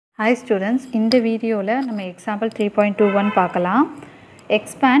Hi students, in the video நம்ம example 3.21 பார்க்கலாம்.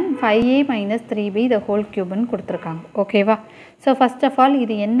 Expand 5a minus 3b the whole cube ன்னு கொடுத்திருக்காங்க. ஓகேவா? So first of all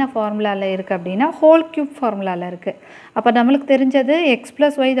இது என்ன ஃபார்முலால இருக்கு அப்படினா whole cube ஃபார்முலால இருக்கு. அப்ப நமக்கு தெரிஞ்சது x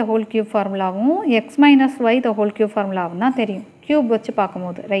plus y the whole cube ஃபார்முலாவும் x minus y the whole cube ஃபார்முலாவும் தான் தெரியும். cube வச்சு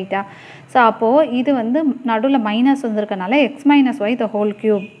பாக்கும்போது ரைட்டா? So அப்போ இது வந்து நடுவுல minus வந்திருக்கனால x minus y the whole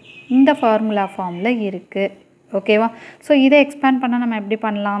cube இந்த ஃபார்முலா ஃபார்ம்ல இருக்கு. ஓகேவா? ஸோ இதை எக்ஸ்பேண்ட் பண்ணால் நம்ம எப்படி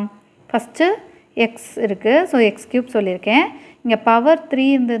பண்ணலாம்? ஃபஸ்ட்டு எக்ஸ் இருக்குது, ஸோ எக்ஸ் க்யூப் சொல்லியிருக்கேன். இங்கே பவர் 3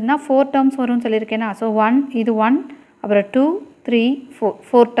 இருந்ததுன்னா 4 டேர்ம்ஸ் வரும்னு சொல்லியிருக்கேன்னா, ஸோ 1 இது 1 அப்புறம் 2 3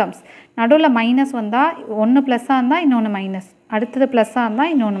 4 டேர்ம்ஸ். நடுவில் மைனஸ் வந்தால் ஒன்று ப்ளஸ்ஸாக இருந்தால் இன்னொன்று மைனஸ், அடுத்தது ப்ளஸ்ஸாக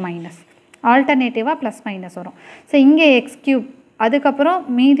இருந்தால் இன்னொன்று மைனஸ், ஆல்டர்னேட்டிவாக ப்ளஸ் மைனஸ் வரும். ஸோ இங்கே எக்ஸ் க்யூப், அதுக்கப்புறம்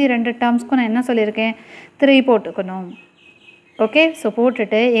மீதி 2 டேர்ம்ஸ்க்கும் நான் என்ன சொல்லியிருக்கேன், 3 போட்டுக்கணும். ஓகே, ஸோ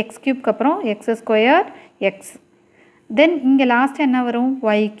போட்டுட்டு எக்ஸ் க்யூப்க்கு அப்புறம் எக்ஸ் ஸ்கொயர் எக்ஸ், தென் இங்கே லாஸ்ட் என்ன வரும்,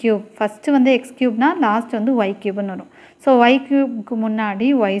 ஒய் க்யூப். ஃபஸ்ட்டு வந்து எக்ஸ் க்யூப்னா லாஸ்ட் வந்து ஒய் க்யூப்னு வரும். ஸோ ஒய் க்யூப்க்கு முன்னாடி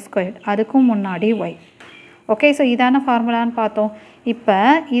ஒய் ஸ்கொயர், அதுக்கும் முன்னாடி ஒய். ஓகே, ஸோ இதான ஃபார்முலான்னு பார்த்தோம். இப்போ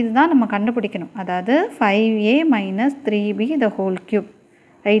இதுதான் நம்ம கண்டுபிடிக்கணும், அதாவது 5a minus 3b the whole cube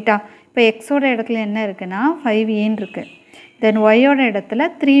ரைட்டா. இப்போ எக்ஸோட இடத்துல என்ன இருக்குன்னா 5aன்னு இருக்குது, தென் ஒய்யோட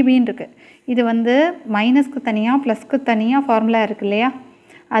இடத்துல 3bன்னு இருக்குது. இது வந்து மைனஸ்க்கு தனியாக ப்ளஸ்க்கு தனியாக ஃபார்முலா இருக்குது இல்லையா,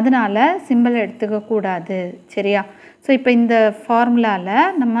 அதனால் சிம்பிள் எடுத்துக்கக்கூடாது சரியா. ஸோ இப்போ இந்த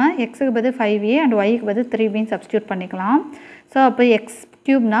ஃபார்முலாவில் நம்ம எக்ஸுக்கு பதில் 5a அண்ட் ஒய்க்கு பதில் 3bன்னு சப்ஸ்டியூட் பண்ணிக்கலாம். ஸோ அப்போ X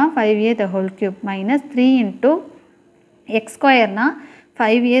க்யூப்னா 5a the whole cube minus 3 into X ஸ்கொயர்னா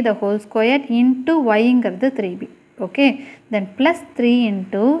 5a the whole square into ஒய்ங்கிறது 3b. Okay, then plus 3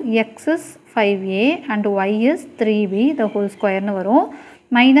 into X is 5a and Y is 3b the whole squareனு வரும்.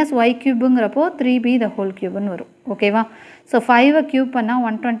 Minus Y க்யூபுங்கிறப்போ 3b the whole cubeன்னு வரும். ஓகேவா? So 5 cube பண்ணால்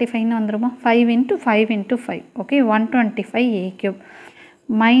 125ன்னு வந்துடுமா, 5 into 5 into 5. Okay, 125a cube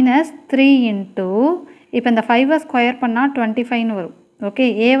minus 3 into, இப்போ இந்த 5 square பண்ணால் 25ன்னு வரும். Okay,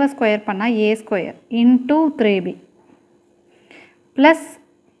 ஏவை ஸ்கொயர் பண்ணால் a square into 3b plus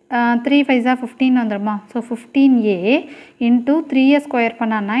 3 5 15 வந்துடுமா. So 15a into 3a square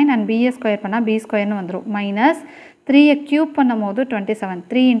பண்ணால் 9 அண்ட் b ஸ்கொயர் பண்ணால் b ஸ்கொயர்னு வந்துடும். மைனஸ் 3 க்யூப் பண்ணும் போது 27,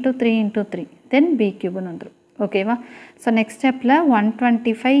 3 இன்ட்டு 3 இன்ட்டு 3 தென் b க்யூப்னு வந்துடும். ஓகேவா? ஸோ நெக்ஸ்ட் ஸ்டெப்பில்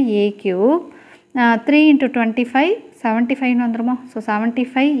 125a க்யூப் 3 இன்ட்டு 25 75ன்னு வந்துடுமா. So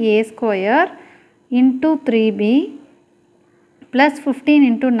 75a square into 3b plus 15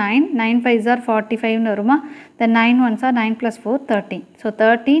 into 9, 9 5 R 45ன்னு வருமா. தென் 9 1s ஆர் 9 + 4 13. ஸோ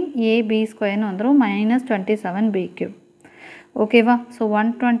 13ab ஸ்கொயர்னு வந்துடும் மைனஸ் 27b க்யூப். ஓகேவா? So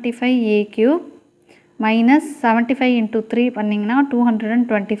 125a cube minus 75 into 3 பண்ணிங்கன்னா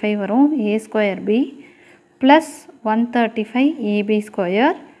 225 வரும், a square b plus 135ab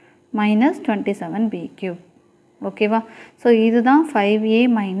square minus 27b cube. ஓகேவா? So இதுதான் 5a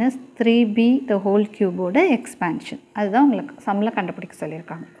minus 3b the whole cubeோட expansion. அதுதான் உங்களுக்கு சம்மில் கண்டுபிடிக்க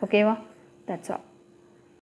சொல்லியிருக்காங்க. ஓகேவா? That's all.